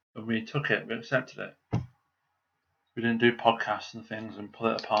happen, and we took it, we accepted it. We didn't do podcasts and things and pull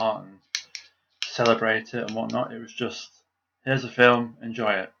it apart and celebrate it and whatnot. It was just, here's a film,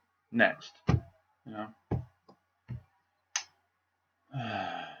 enjoy it. Next. Dear.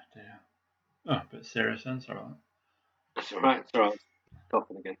 Oh, a bit serious then, sorry about That's all right. It's all right.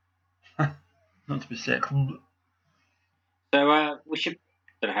 Coughing again. that. Not to be sick. So we should.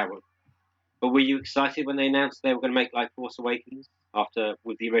 Don't know how. But were you excited when they announced they were going to make like Force Awakens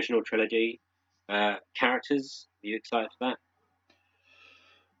with the original trilogy characters? Were you excited for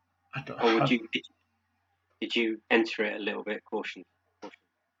that? Or did you enter it a little bit caution?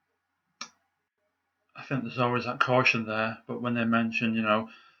 I think there's always that caution there, but when they mention,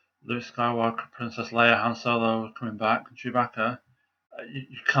 Luke Skywalker, Princess Leia, Han Solo coming back, and Chewbacca,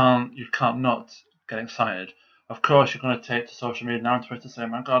 you can't not get excited. Of course, you're going to take to social media now and Twitter to say,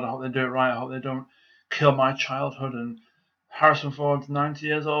 "My God, I hope they do it right. I hope they don't kill my childhood." And Harrison Ford's 90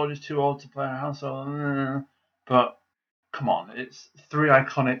 years old; he's too old to play Han Solo. But come on, it's 3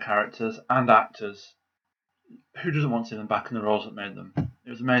 iconic characters and actors. Who doesn't want to see them back in the roles that made them? It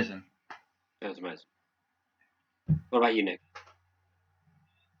was amazing. It was amazing. What about you, Nick?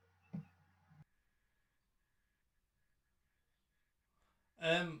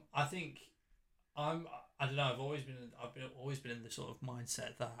 I think I don't know. I've always been in the sort of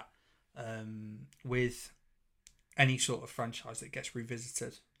mindset that with any sort of franchise that gets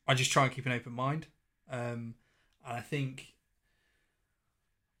revisited, I just try and keep an open mind. And I think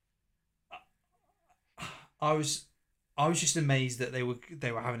I was just amazed that they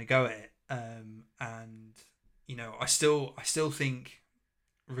were having a go at it. And I still think,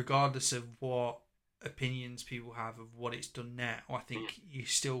 regardless of what opinions people have of what it's done now, I think you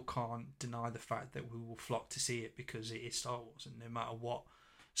still can't deny the fact that we will flock to see it because it is Star Wars, and no matter what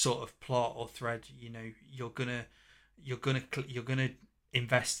sort of plot or thread, you're gonna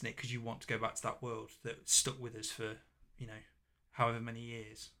invest in it because you want to go back to that world that stuck with us for however many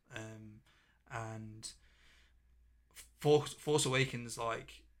years. And Force Awakens,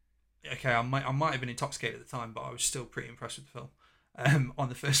 like, okay, I might have been intoxicated at the time, but I was still pretty impressed with the film on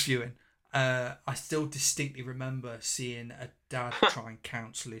the first viewing. I still distinctly remember seeing a dad try and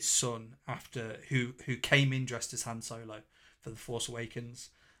counsel his son who came in dressed as Han Solo for The Force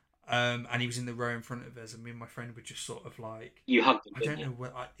Awakens, and he was in the row in front of us, and me and my friend were just sort of like, you hugged him. I don't know,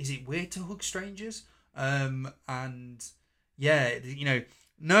 is it weird to hug strangers? And yeah,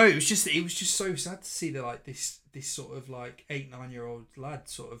 no, it was just so sad to see that, like, this sort of like 8-9-year-old lad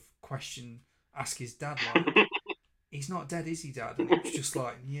sort of ask his dad, like, he's not dead, is he, Dad? And it was just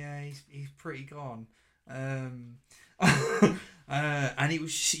like, yeah, he's pretty gone. And it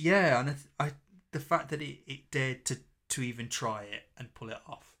was just, yeah, and the fact that it dared to even try it and pull it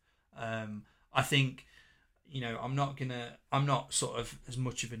off. I think, I'm not sort of as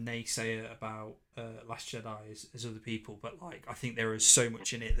much of a naysayer about Last Jedi as other people, but like, I think there is so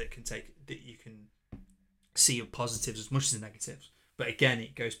much in it that you can see of positives as much as the negatives. But again,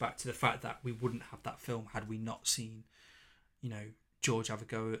 it goes back to the fact that we wouldn't have that film had we not seen, George have a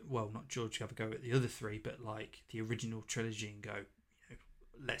go at, well, not George have a go at the other three, but like the original trilogy and go,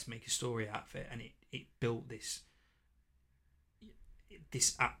 let's make a story out of it. And it built this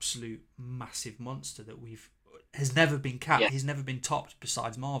absolute massive monster that has never been capped. Yeah. He's never been topped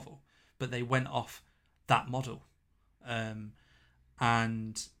besides Marvel, but they went off that model. And,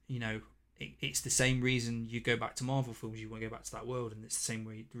 it's the same reason you go back to Marvel films, you want to go back to that world, and it's the same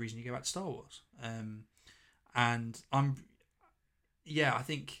the reason you go back to Star Wars. And I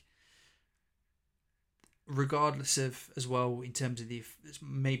think regardless of, as well, in terms of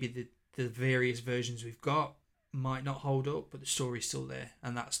maybe the various versions we've got might not hold up, but the story's still there,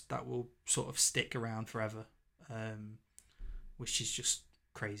 and that will sort of stick around forever, which is just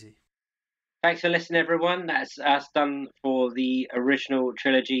crazy. Thanks for listening, everyone. That's us done for the original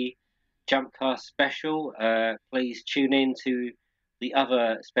trilogy Jumpcast special. Please tune in to the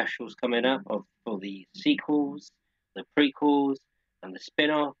other specials coming up for the sequels, the prequels, and the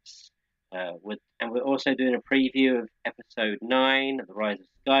spin-offs. And we're also doing a preview of Episode 9, The Rise of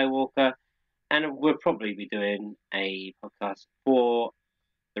Skywalker, and we'll probably be doing a podcast for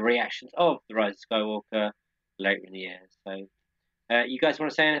the reactions of The Rise of Skywalker later in the year. So, you guys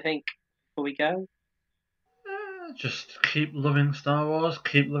want to say anything before we go? Just keep loving Star Wars,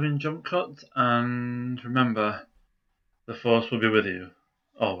 keep loving Jump Cut, and remember, the Force will be with you,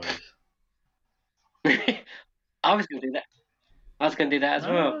 always. I was going to do that. As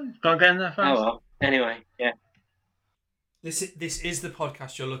well. Gotta get in there fast. Oh well. Anyway, yeah. This is the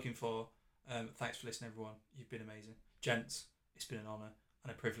podcast you're looking for. Thanks for listening, everyone. You've been amazing. Gents, it's been an honour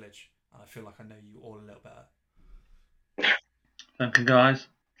and a privilege, and I feel like I know you all a little better. Thank you, guys.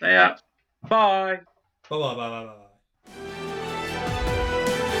 See ya. Bye. Bye.